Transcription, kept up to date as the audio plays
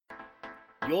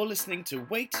You're listening to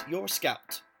Wait Your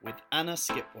Scout with Anna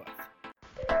Skipworth.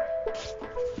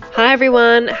 Hi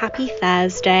everyone, happy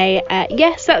Thursday.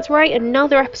 Yes, that's right,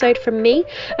 another episode from me.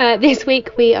 This week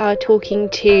we are talking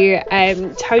to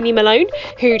Tony Malone,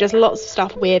 who does lots of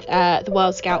stuff with the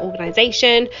World Scout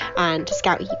organisation and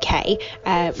Scout UK,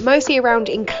 mostly around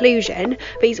inclusion,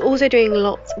 but he's also doing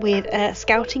lots with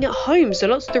scouting at home, so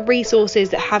lots of the resources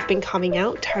that have been coming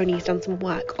out, Tony's done some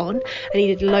work on, and he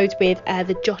did loads with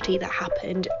the Jotty that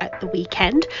happened at the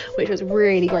weekend, which was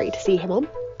really great to see him on.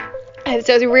 So it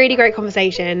was a really great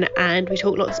conversation, and we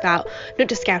talked lots about not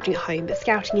just scouting at home but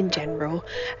scouting in general.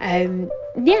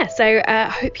 So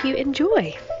hope you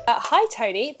enjoy. Hi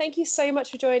Tony, thank you so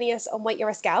much for joining us on Wait You're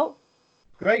a Scout.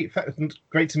 Great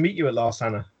to meet you at last,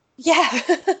 Anna. Yeah,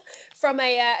 from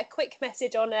a quick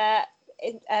message on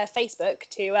Facebook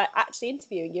to actually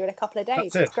interviewing you in a couple of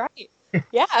days. It's great.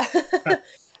 Yeah.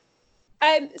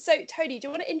 So Tony, do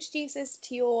you want to introduce us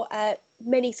to your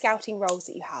many scouting roles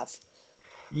that you have?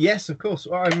 Yes, of course.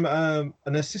 Well, I'm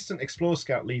an assistant Explorer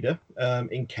Scout leader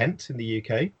in Kent in the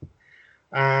UK.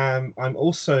 I'm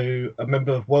also a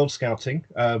member of World Scouting,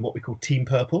 what we call Team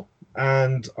Purple,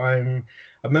 and I'm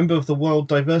a member of the World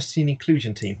Diversity and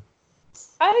Inclusion team.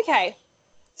 Okay,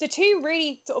 so two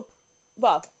really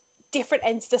different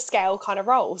ends of the scale kind of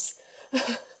roles.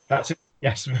 That's it.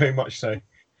 Yes, very much so.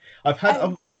 I've had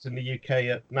others in the UK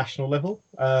at national level,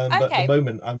 but at the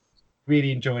moment I'm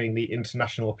really enjoying the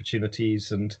international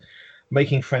opportunities and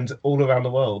making friends all around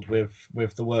the world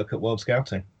with the work at World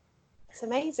Scouting. It's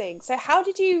amazing. So how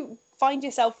did you find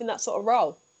yourself in that sort of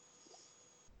role?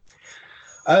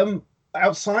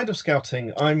 Outside of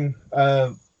scouting, I'm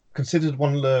considered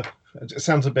one of the, it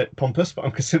sounds a bit pompous, but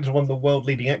I'm considered one of the world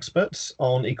leading experts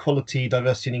on equality,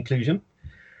 diversity and inclusion.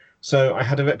 So I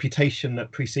had a reputation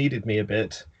that preceded me a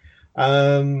bit.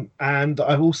 And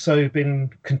I've also been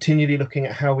continually looking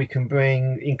at how we can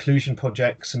bring inclusion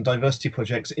projects and diversity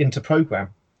projects into programme.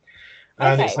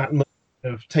 And it's that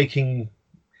of taking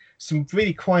some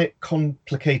really quite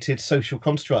complicated social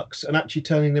constructs and actually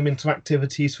turning them into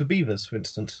activities for beavers, for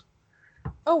instance.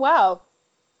 Oh, wow.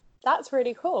 That's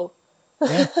really cool.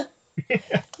 Yeah.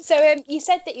 So you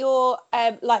said that your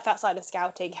life outside of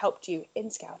scouting helped you in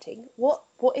scouting. What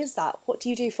is that? What do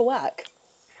you do for work?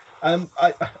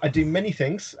 I do many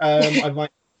things. I write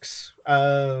books.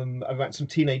 I write some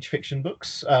teenage fiction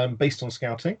books based on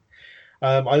scouting.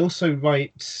 I also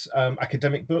write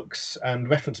academic books and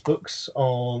reference books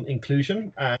on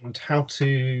inclusion and how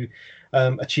to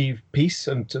achieve peace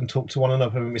and talk to one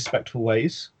another in respectful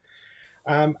ways.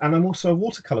 And I'm also a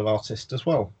watercolour artist as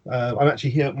well. I'm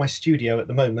actually here at my studio at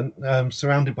the moment,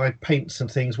 surrounded by paints and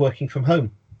things, working from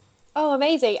home. Oh,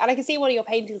 amazing. And I can see one of your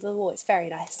paintings on the wall. It's very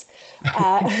nice.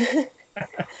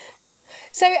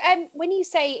 So when you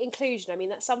say inclusion, I mean,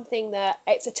 that's something that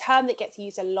it's a term that gets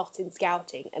used a lot in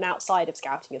scouting and outside of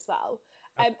scouting as well.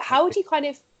 How would you kind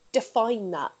of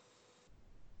define that?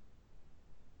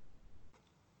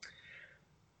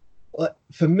 Well,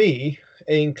 for me,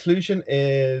 inclusion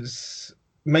is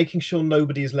making sure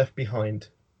nobody is left behind.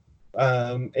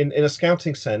 In a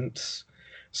scouting sense,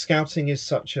 scouting is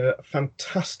such a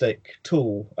fantastic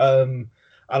tool. And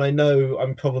I know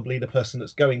I'm probably the person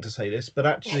that's going to say this, but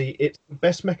actually it's the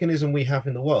best mechanism we have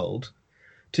in the world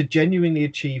to genuinely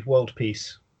achieve world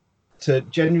peace, to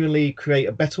genuinely create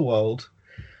a better world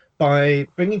by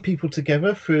bringing people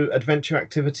together through adventure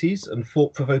activities and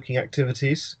thought-provoking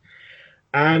activities.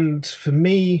 And for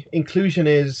me, inclusion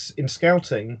is, in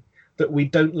scouting, that we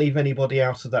don't leave anybody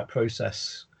out of that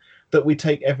process, that we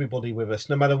take everybody with us,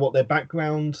 no matter what their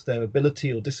background, their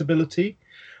ability or disability,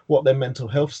 what their mental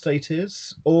health state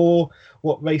is, or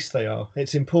what race they are.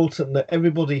 It's important that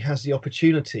everybody has the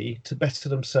opportunity to better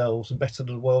themselves and better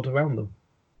the world around them.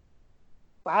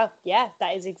 Wow, yeah,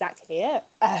 that is exactly it.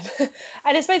 And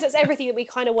I suppose that's everything that we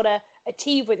kind of want to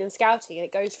achieve within scouting. And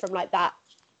it goes from like that,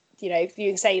 you know, if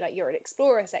you say like you're an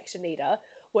explorer section leader,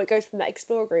 well, it goes from that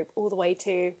explorer group all the way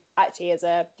to actually as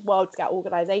a World Scout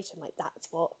organisation, like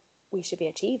that's what we should be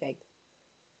achieving.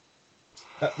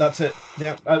 That's it.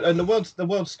 Yeah, and the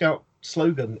World Scout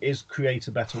slogan is "Create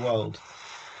a Better World."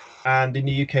 And in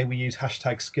the UK, we use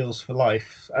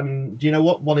 #SkillsForLife. And do you know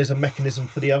what? One is a mechanism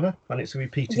for the other, and it's a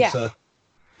repeating circle.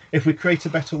 If we create a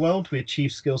better world, we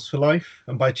achieve skills for life,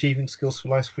 and by achieving skills for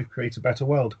life, we create a better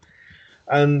world.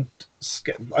 And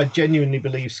I genuinely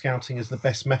believe scouting is the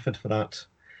best method for that.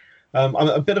 I'm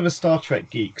a bit of a Star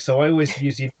Trek geek, so I always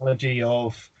use the analogy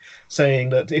of saying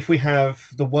that if we have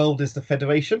the world is the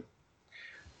Federation,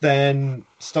 then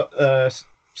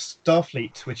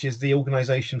Starfleet, which is the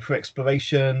organization for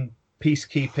exploration,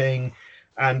 peacekeeping,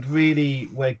 and really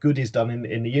where good is done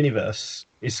in the universe,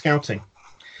 is scouting.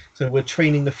 So we're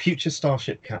training the future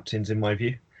Starship captains, in my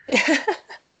view.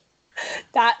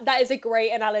 That is a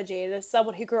great analogy. And as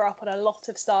someone who grew up on a lot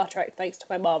of Star Trek, thanks to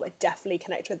my mom, I definitely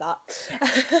connect with that.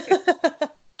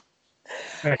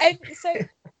 So,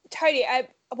 Tony,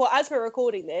 well, as we're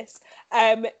recording this,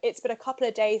 it's been a couple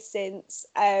of days since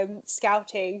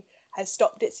Scouting has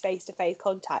stopped its face-to-face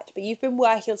contact, but you've been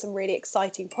working on some really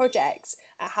exciting projects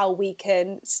at how we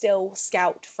can still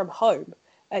scout from home.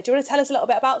 Do you want to tell us a little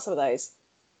bit about some of those?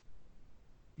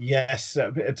 Yes,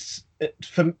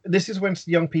 this is when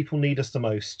young people need us the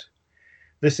most.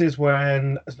 This is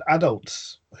when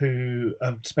adults who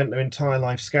have spent their entire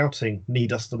life scouting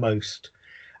need us the most.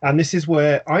 And this is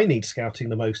where I need scouting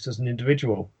the most as an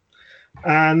individual.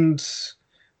 And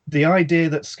the idea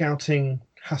that scouting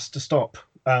has to stop,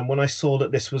 when I saw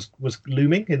that this was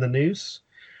looming in the news,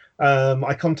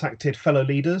 I contacted fellow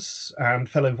leaders and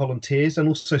fellow volunteers and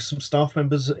also some staff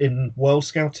members in World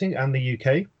Scouting and the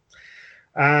UK.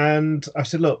 And I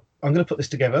said, look, I'm going to put this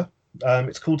together.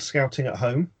 It's called Scouting at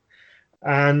Home.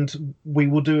 And we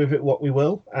will do with it what we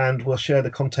will. And we'll share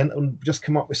the content and just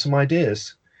come up with some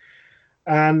ideas.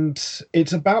 And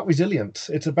it's about resilience.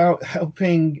 It's about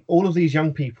helping all of these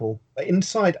young people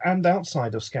inside and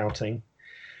outside of Scouting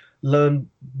learn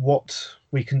what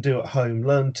we can do at home,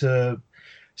 learn to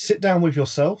sit down with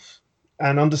yourself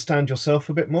and understand yourself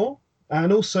a bit more,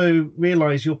 and also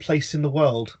realize your place in the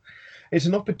world. It's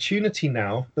an opportunity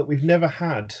now that we've never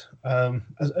had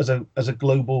as a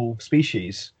global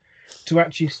species to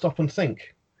actually stop and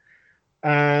think.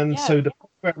 And so the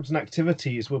programs and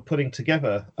activities we're putting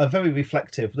together are very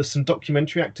reflective. There's some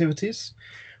documentary activities,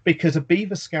 because a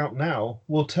Beaver Scout now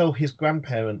will tell his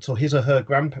grandparents or his or her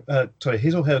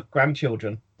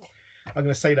grandchildren. I'm going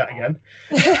to say that again.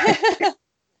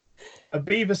 A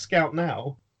Beaver Scout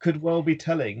now could well be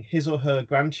telling his or her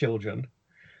grandchildren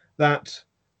that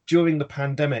during the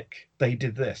pandemic, they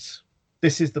did this.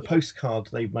 This is the postcard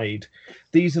they made.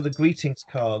 These are the greetings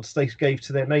cards they gave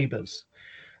to their neighbours.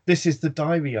 This is the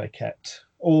diary I kept.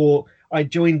 Or I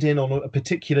joined in on a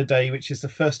particular day, which is the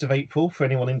 1st of April, for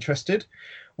anyone interested,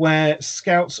 where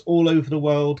scouts all over the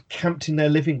world camped in their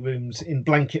living rooms in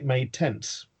blanket-made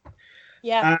tents.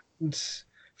 Yeah. And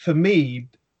for me,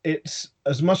 it's,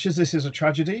 as much as this is a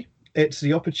tragedy, it's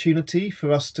the opportunity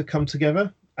for us to come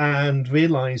together and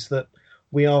realise that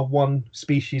we are one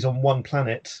species on one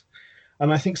planet.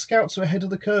 And I think Scouts are ahead of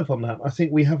the curve on that. I think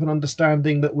we have an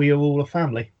understanding that we are all a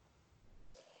family.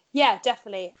 Yeah,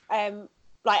 definitely.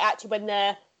 Like actually when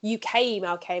the UK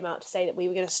email came out to say that we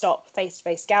were going to stop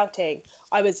face-to-face scouting,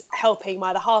 I was helping my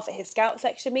other half at his scout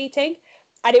section meeting.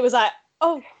 And it was like,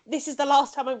 oh, this is the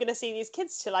last time I'm going to see these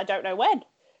kids till I don't know when.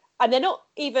 And they're not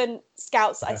even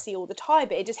scouts that I see all the time,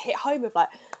 but it just hit home of like,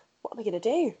 what am I going to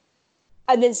do?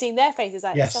 And then seeing their faces,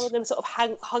 like some of them sort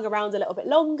of hung around a little bit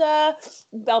longer.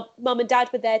 Mum and Dad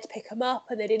were there to pick them up,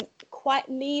 and they didn't quite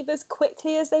leave as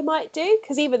quickly as they might do.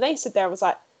 Because even they stood there and was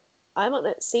like, I might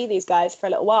not see these guys for a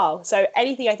little while. So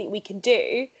anything I think we can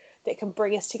do that can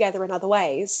bring us together in other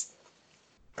ways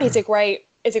is a great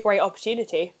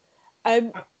opportunity.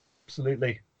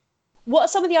 Absolutely. What are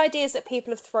some of the ideas that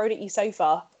people have thrown at you so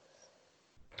far?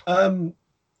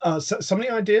 So some of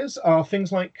the ideas are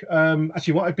things like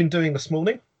actually what I've been doing this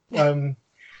morning,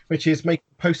 which is making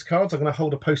postcards. I'm going to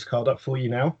hold a postcard up for you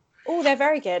now. Oh, they're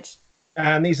very good.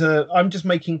 And these are, I'm just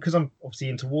making, because I'm obviously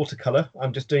into watercolour,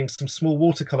 I'm just doing some small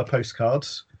watercolour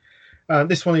postcards.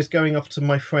 This one is going off to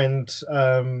my friend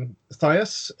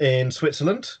Thias in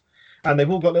Switzerland. And they've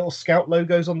all got little Scout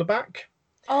logos on the back.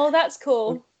 Oh, that's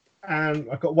cool. And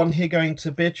I've got one here going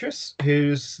to Beatrice,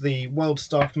 who's the world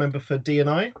staff member for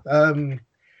D&I.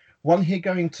 One here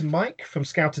going to Mike from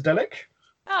Scoutadelic.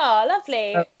 Oh,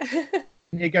 lovely.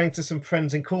 Here going to some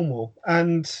friends in Cornwall.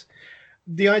 And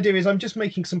the idea is I'm just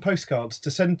making some postcards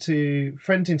to send to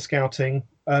friends in Scouting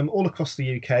all across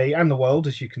the UK and the world,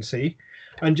 as you can see,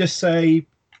 and just say,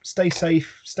 stay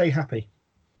safe, stay happy.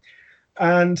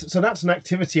 And so that's an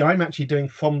activity I'm actually doing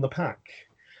from the pack.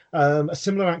 A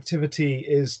similar activity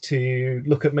is to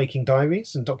look at making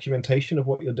diaries and documentation of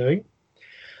what you're doing.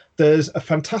 There's a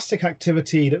fantastic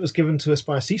activity that was given to us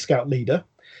by a Sea Scout leader,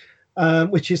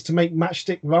 which is to make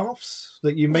matchstick rafts,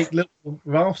 that you make little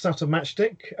rafts out of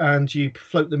matchstick and you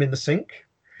float them in the sink.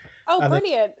 Oh,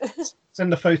 brilliant.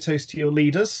 Send the photos to your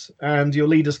leaders, and your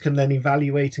leaders can then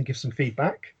evaluate and give some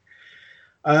feedback.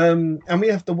 And we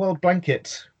have the World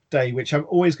Blanket Day, which I'm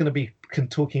always going to be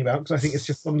talking about because I think it's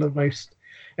just one of the most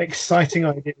exciting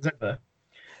ideas ever.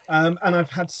 And I've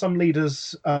had some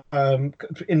leaders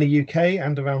in the UK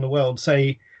and around the world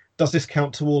say, does this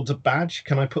count towards a badge?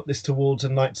 Can I put this towards a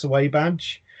Nights Away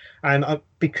badge? And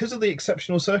because of the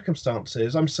exceptional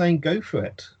circumstances, I'm saying go for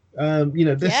it.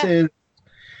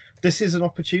 This is an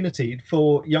opportunity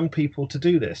for young people to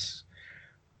do this.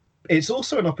 It's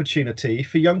also an opportunity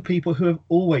for young people who have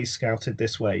always scouted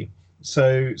this way.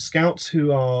 So scouts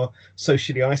who are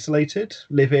socially isolated,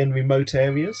 live in remote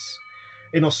areas.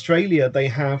 In Australia, they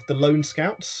have the Lone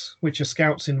Scouts, which are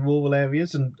scouts in rural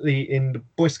areas, and in the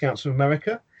Boy Scouts of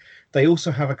America, they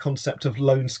also have a concept of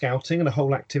lone scouting and the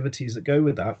whole activities that go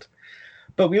with that.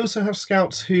 But we also have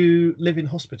scouts who live in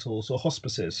hospitals or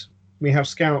hospices. We have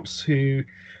scouts who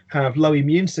have low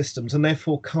immune systems and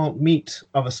therefore can't meet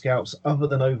other scouts other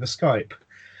than over Skype.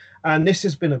 And this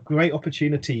has been a great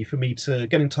opportunity for me to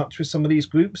get in touch with some of these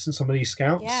groups and some of these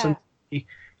scouts. Yeah. And see,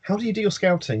 how do you do your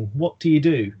scouting? What do you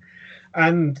do?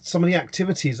 And some of the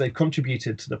activities they've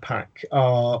contributed to the pack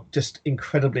are just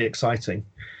incredibly exciting.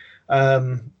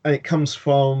 And it comes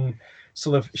from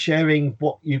sort of sharing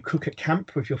what you cook at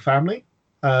camp with your family,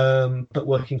 but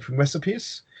working from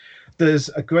recipes. There's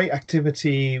a great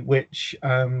activity which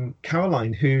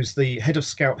Caroline, who's the head of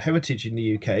Scout Heritage in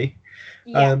the UK,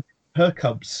 her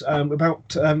cubs,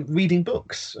 about reading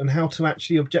books and how to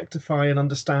actually objectify and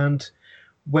understand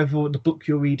whether the book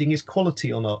you're reading is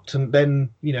quality or not, and then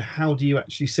how do you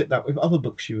actually sit that with other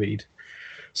books you read.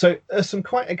 So there's some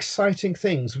quite exciting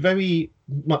things, very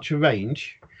much a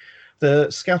range. The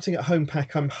Scouting at Home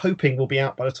pack I'm hoping will be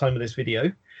out by the time of this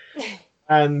video,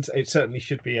 and it certainly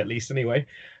should be, at least anyway.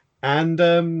 And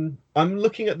I'm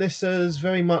looking at this as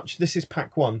very much, this is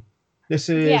pack one. This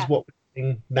is what we're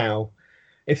doing now.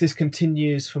 If this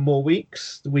continues for more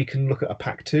weeks, we can look at a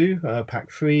pack two,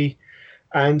 pack three,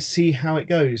 and see how it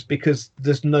goes, because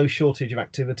there's no shortage of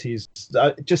activities.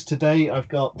 Just today, I've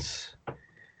got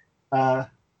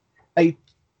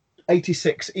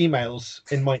 86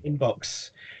 emails in my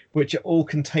inbox, which are all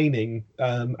containing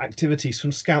activities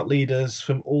from Scout leaders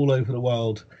from all over the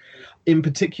world. In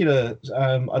particular,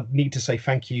 I need to say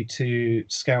thank you to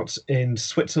Scouts in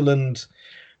Switzerland,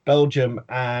 Belgium,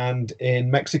 and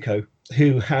in Mexico,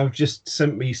 who have just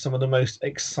sent me some of the most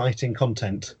exciting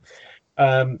content.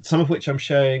 Some of which I'm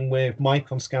sharing with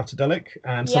Mike on Scoutadelic,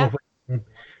 and some of which I'm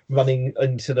running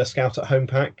into the Scout at Home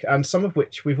pack, and some of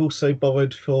which we've also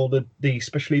borrowed for the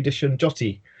special edition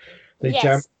Jotty, the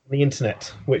Jam on the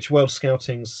Internet, which World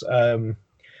Scouting's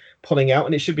pulling out,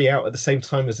 and it should be out at the same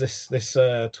time as this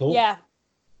talk. Yeah.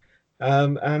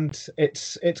 And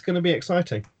it's going to be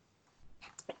exciting.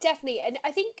 Definitely, and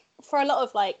I think for a lot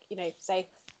of say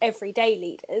everyday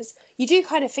leaders, you do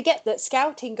kind of forget that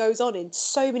scouting goes on in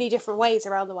so many different ways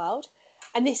around the world,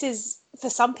 and this is,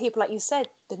 for some people, like you said,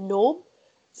 the norm.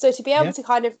 So to be able to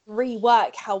kind of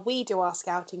rework how we do our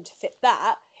scouting to fit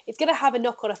that, it's going to have a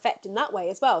knock-on effect in that way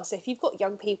as well. So if you've got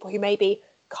young people who maybe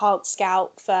can't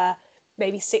scout for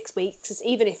maybe 6 weeks,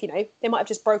 even if they might have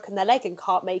just broken their leg and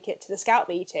can't make it to the scout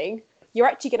meeting, you're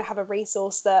actually going to have a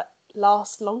resource that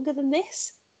lasts longer than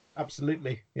this.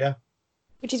 Absolutely, yeah.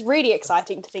 Which is really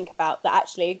exciting to think about, that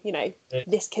actually,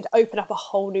 this could open up a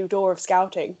whole new door of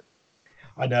scouting.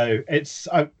 I know. It's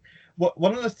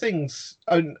one of the things,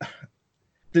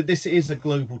 that this is a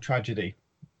global tragedy.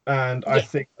 And I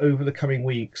think over the coming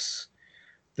weeks,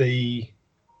 the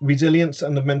resilience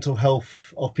and the mental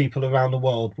health of people around the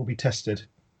world will be tested.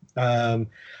 By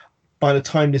the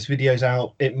time this video's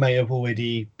out, it may have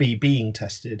already be being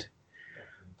tested.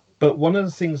 But one of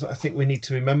the things that I think we need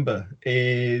to remember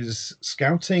is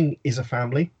scouting is a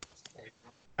family.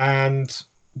 And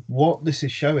what this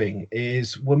is showing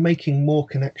is we're making more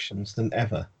connections than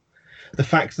ever. The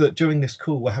fact that during this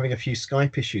call, we're having a few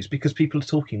Skype issues because people are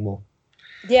talking more.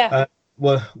 Yeah.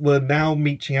 We're now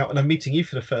reaching out, and I'm meeting you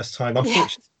for the first time,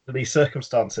 unfortunately, for these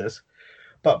circumstances.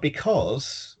 But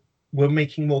because we're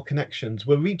making more connections,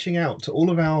 we're reaching out to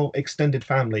all of our extended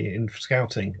family in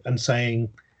scouting and saying,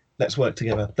 let's work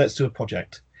together, let's do a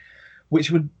project,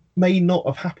 which may not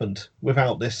have happened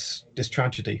without this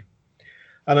tragedy.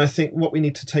 And I think what we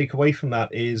need to take away from that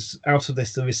is, out of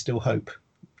this, there is still hope.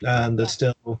 And there's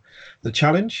still the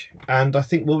challenge. And I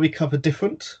think we'll recover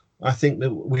different. I think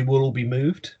that we will all be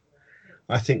moved.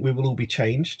 I think we will all be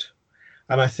changed.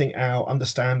 And I think our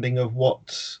understanding of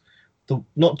what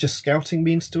not just scouting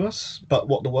means to us, but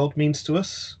what the world means to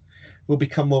us, will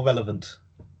become more relevant.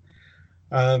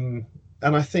 And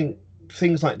I think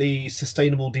things like the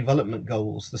Sustainable Development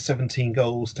Goals, the 17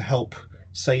 goals to help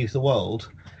save the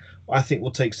world, I think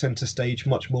will take centre stage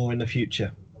much more in the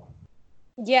future.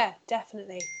 Yeah,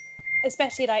 definitely.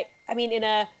 Especially in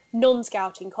a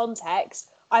non-scouting context,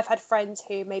 I've had friends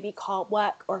who maybe can't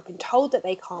work or have been told that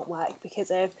they can't work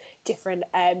because of different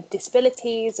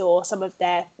disabilities or some of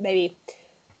their, maybe,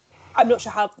 I'm not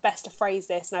sure how best to phrase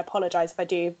this, and I apologise if I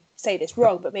do say this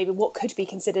wrong, but maybe what could be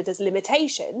considered as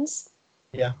limitations.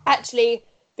 Yeah. Actually,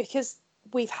 because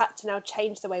we've had to now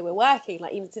change the way we're working,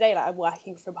 like even today, like I'm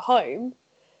working from home,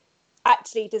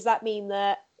 actually, does that mean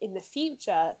that in the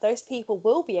future, those people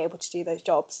will be able to do those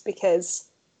jobs because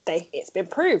it's been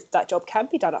proved that job can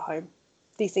be done at home?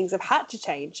 These things have had to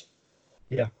change.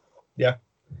 Yeah.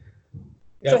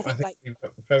 So I think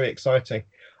it's very exciting.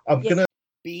 I'm gonna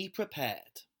be prepared.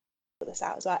 Put this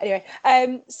out as well.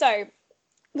 Anyway, so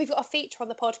we've got a feature on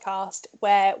the podcast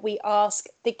where we ask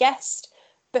the guest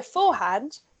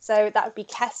beforehand. So that would be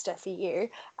Kester for you.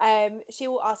 She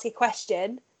will ask a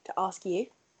question to ask you.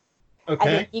 Okay.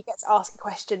 And then you get to ask a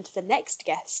question to the next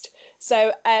guest.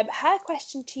 So her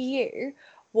question to you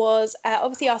was,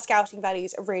 obviously our scouting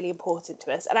values are really important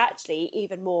to us, and actually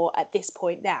even more at this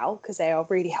point now, because they are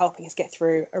really helping us get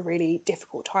through a really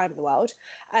difficult time in the world.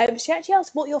 She actually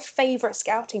asked what your favourite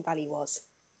scouting value was.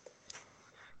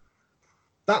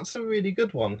 That's a really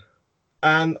good one.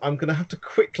 And I'm going to have to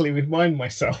quickly remind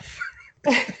myself.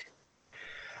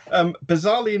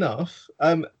 Bizarrely enough,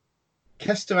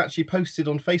 Kester actually posted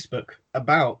on Facebook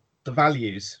about the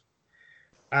values,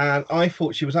 and I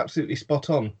thought she was absolutely spot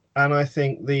on. And I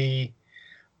think the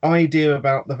idea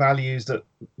about the values, that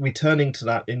returning to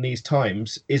that in these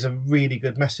times, is a really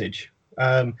good message.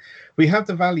 We have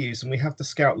the values and we have the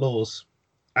Scout laws,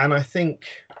 and I think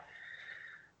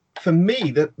for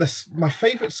me my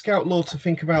favourite Scout law to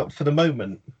think about for the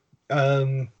moment,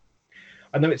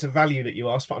 I know it's a value that you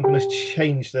asked, but I'm going to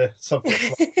change the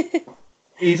subject.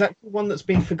 Is actually one that's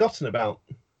been forgotten about.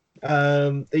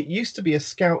 It used to be a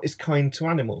Scout is kind to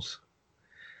animals.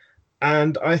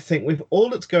 And I think with all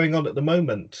that's going on at the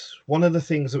moment, one of the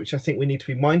things which I think we need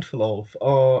to be mindful of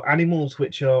are animals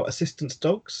which are assistance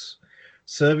dogs,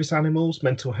 service animals,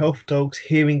 mental health dogs,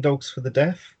 hearing dogs for the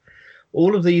deaf.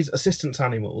 All of these assistance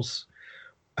animals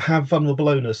have vulnerable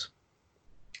owners.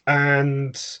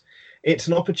 And it's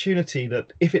an opportunity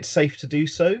that, if it's safe to do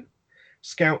so,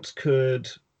 Scouts could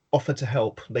offer to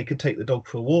help. They could take the dog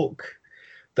for a walk.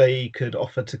 They could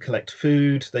offer to collect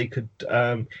food. They could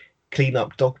clean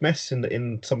up dog mess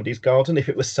in somebody's garden if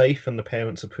it was safe and the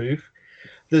parents approve.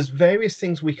 There's various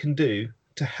things we can do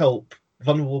to help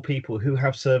vulnerable people who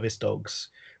have service dogs,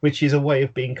 which is a way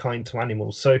of being kind to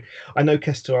animals. So I know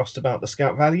Kester asked about the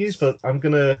Scout values, but I'm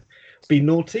going to be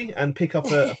naughty and pick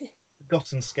up a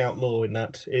forgotten Scout law in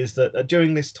that, is that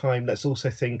during this time, let's also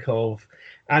think of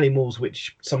animals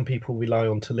which some people rely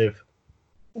on to live.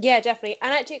 Yeah, definitely.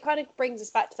 And actually it kind of brings us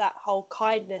back to that whole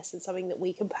kindness and something that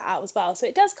we can put out as well. So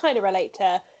it does kind of relate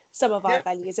to some of our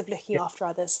values of looking after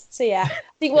others. So yeah, I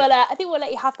think we'll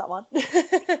let you have that one.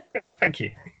 Thank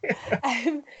you.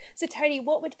 So Tony,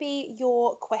 what would be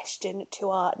your question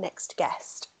to our next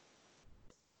guest?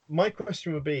 My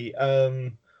question would be,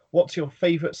 what's your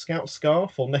favourite Scout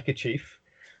scarf or neckerchief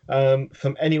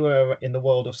from anywhere in the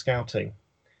world of Scouting?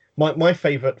 My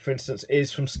favourite, for instance,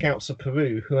 is from Scouts of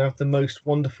Peru, who have the most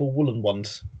wonderful woolen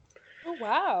ones. Oh,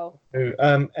 wow. So,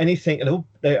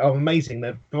 they are amazing.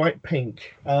 They're bright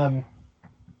pink. I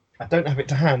don't have it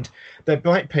to hand. They're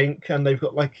bright pink, and they've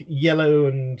got like yellow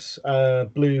and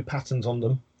blue patterns on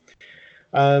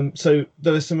them. So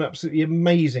there are some absolutely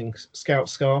amazing Scout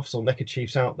scarves or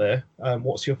neckerchiefs out there.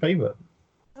 What's your favourite?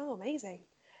 Oh, amazing.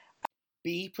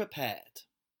 Be prepared.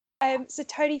 So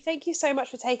Tony, thank you so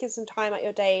much for taking some time out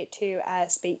your day to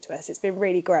speak to us. It's been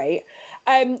really great.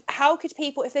 How could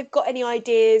people, if they've got any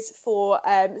ideas for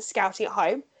scouting at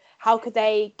home, how could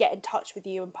they get in touch with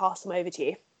you and pass them over to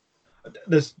you?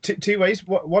 There's two ways.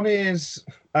 One is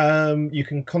you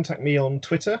can contact me on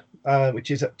Twitter, which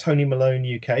is at Tony Malone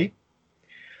UK.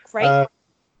 Great.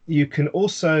 You can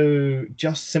also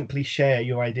just simply share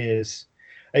your ideas.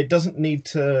 It doesn't need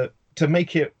to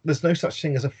make it. There's no such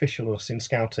thing as officialness in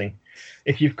Scouting.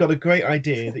 If you've got a great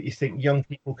idea that you think young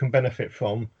people can benefit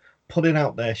from, put it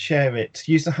out there, share it.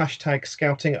 Use the hashtag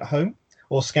Scouting at Home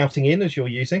or Scouting In, as you're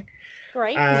using.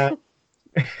 Great.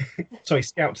 Sorry,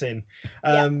 Scouts In.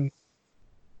 Yeah.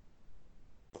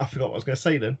 I forgot what I was going to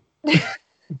say then.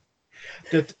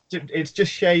 It's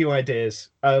just share your ideas.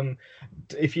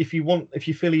 If you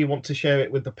feel you want to share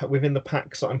it within the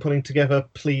packs that I'm putting together,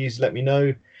 please let me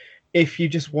know. If you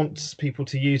just want people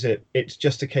to use it, it's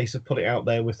just a case of put it out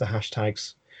there with the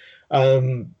hashtags.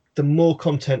 The more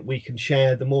content we can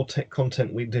share, the more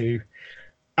content we do,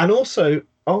 and also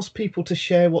ask people to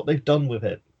share what they've done with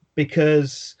it,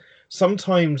 because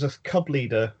sometimes a cub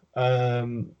leader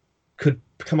could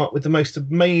come up with the most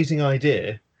amazing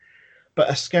idea, but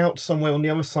a scout somewhere on the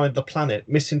other side of the planet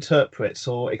misinterprets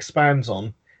or expands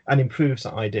on and improves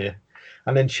that idea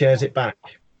and then shares it back.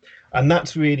 And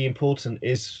that's really important,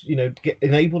 is,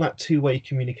 enable that two-way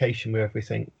communication with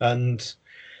everything. And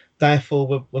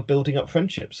therefore we're building up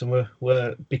friendships, and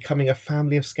we're becoming a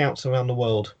family of scouts around the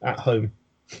world at home.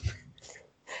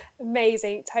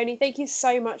 Amazing. Tony, thank you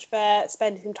so much for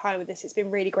spending some time with us. It's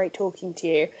been really great talking to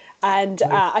you. And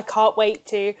I can't wait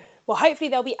to, well, hopefully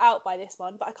they'll be out by this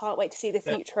one, but I can't wait to see the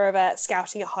future of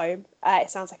scouting at home.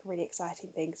 It sounds like a really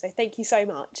exciting thing. So thank you so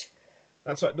much.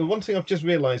 That's right. The one thing I've just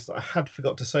realised that I had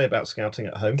forgot to say about scouting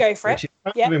at home, Go for which it.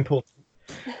 is kind of important,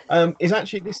 is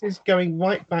actually this is going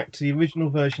right back to the original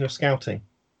version of scouting.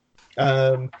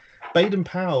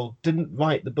 Baden-Powell didn't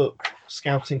write the book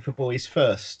Scouting for Boys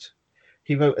first.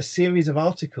 He wrote a series of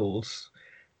articles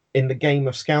in the game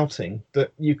of scouting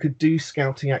that you could do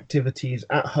scouting activities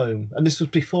at home. And this was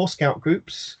before scout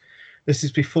groups. This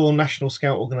is before national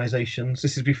scout organisations.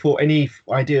 This is before any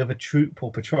idea of a troop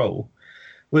or patrol.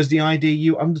 Was the idea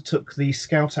you undertook these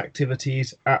scout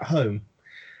activities at home.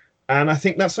 And I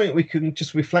think that's something we can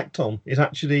just reflect on, is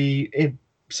actually, in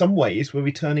some ways, we're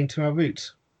returning to our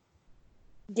roots.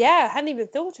 Yeah, I hadn't even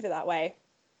thought of it that way.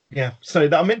 Yeah, so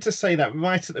I meant to say that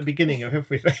right at the beginning of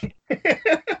everything.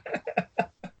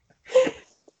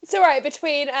 It's all right,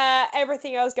 between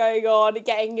everything else going on,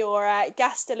 getting your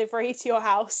gas delivery to your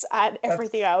house and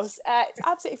everything else. It's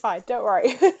absolutely fine, don't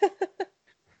worry.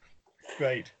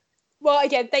 Great. Well,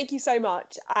 again, thank you so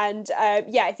much. And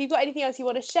if you've got anything else you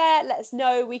want to share, let us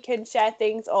know. We can share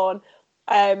things on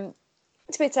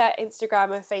Twitter,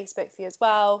 Instagram, and Facebook for you as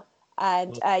well.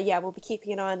 And we'll be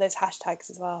keeping an eye on those hashtags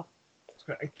as well.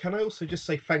 Can I also just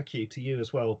say thank you to you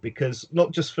as well, because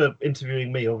not just for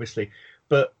interviewing me, obviously,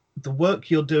 but the work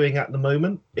you're doing at the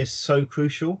moment is so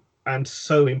crucial and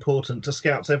so important to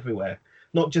scouts everywhere,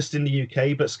 not just in the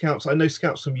UK, but scouts. I know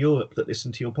scouts from Europe that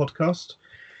listen to your podcast.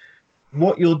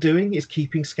 What you're doing is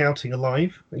keeping scouting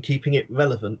alive and keeping it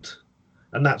relevant.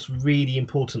 And that's really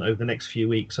important over the next few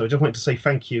weeks. So I just wanted to say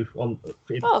thank you on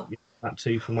that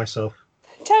too for myself.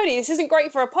 Tony, this isn't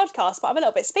great for a podcast, but I'm a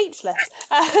little bit speechless.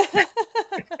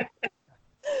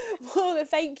 Well,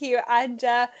 thank you. And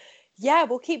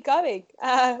we'll keep going.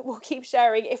 We'll keep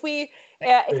sharing. If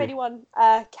anyone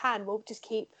can, we'll just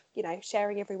keep,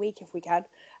 sharing every week if we can.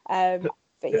 I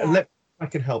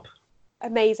can help.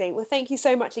 Amazing. Well, thank you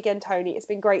so much again, Tony. It's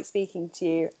been great speaking to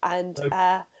you. And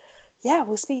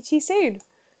we'll speak to you soon.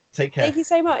 Take care. Thank you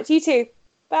so much. You too.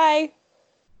 Bye.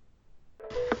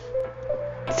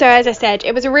 So as I said,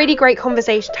 it was a really great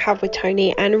conversation to have with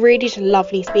Tony and really just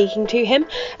lovely speaking to him.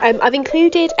 I've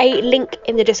included a link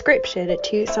in the description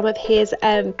to some of his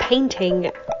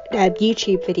painting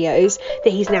YouTube videos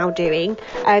that he's now doing,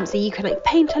 so you can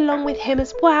paint along with him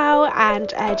as well and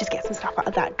just get some stuff out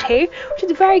of that too, which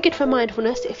is very good for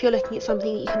mindfulness if you're looking at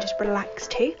something that you can just relax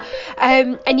to.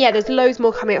 There's loads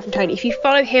more coming up from Tony. If you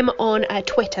follow him on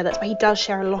Twitter, that's where he does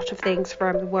share a lot of things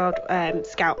from the World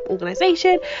Scout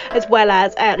Organisation, as well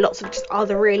as lots of just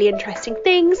other really interesting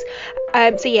things.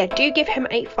 Do give him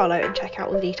a follow and check out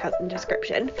all the details in the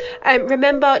description.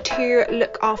 Remember to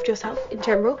look after yourself in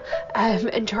general,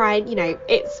 and try and,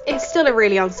 it's still a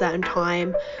really uncertain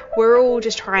time. We're all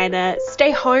just trying to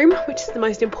stay home, which is the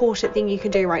most important thing you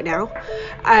can do right now,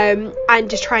 and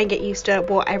just try and get used to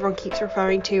what everyone keeps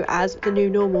referring to as the new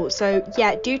normal. So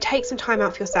do take some time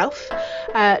out for yourself.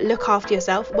 Look after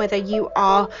yourself, whether you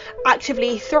are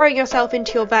actively throwing yourself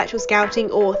into your virtual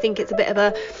scouting or think it's a bit of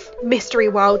a mystery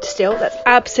world still. That's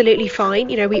absolutely fine.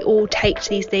 We all take to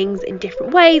these things in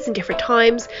different ways and different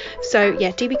times, so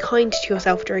do be kind to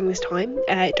yourself during this time.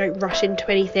 Don't rush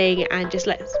into anything, and just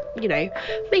let's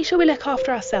make sure we look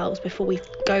after ourselves before we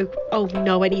go, oh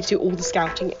no, I need to do all the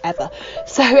scouting ever.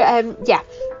 So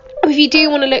if you do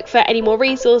want to look for any more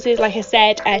resources, like I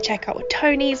said, check out what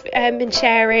Tony's been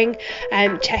sharing,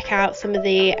 check out some of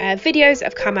the videos that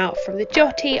have come out from the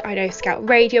Jotty. I know Scout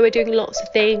Radio are doing lots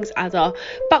of things, as are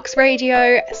Bucks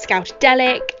Radio,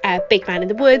 Scoutadelic, Big Man in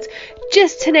the Woods,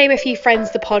 just to name a few friends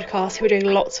of the podcast who are doing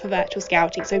lots for virtual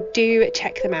scouting. So do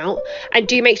check them out, and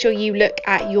do make sure you look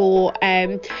at your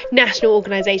national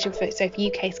organisation. So for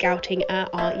UK Scouting,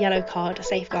 our yellow card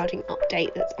safeguarding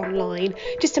update that's online,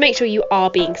 just to make sure you are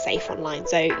being safe online.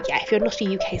 So if you're not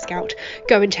a UK Scout,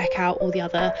 go and check out all the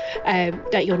other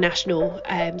your national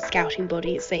scouting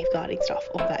bodies safeguarding stuff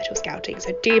on virtual scouting.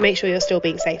 So do make sure you're still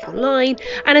being safe online,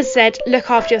 and as I said, look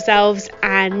after yourselves,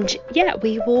 and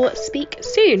we will speak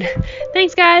soon.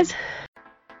 Thanks guys.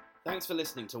 Thanks for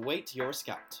listening to Wait You're a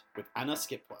Scout with Anna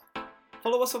Skipworth.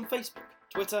 Follow us on Facebook,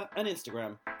 Twitter and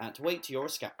Instagram at Wait You're a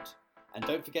Scout, and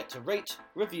don't forget to rate,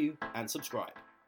 review and subscribe.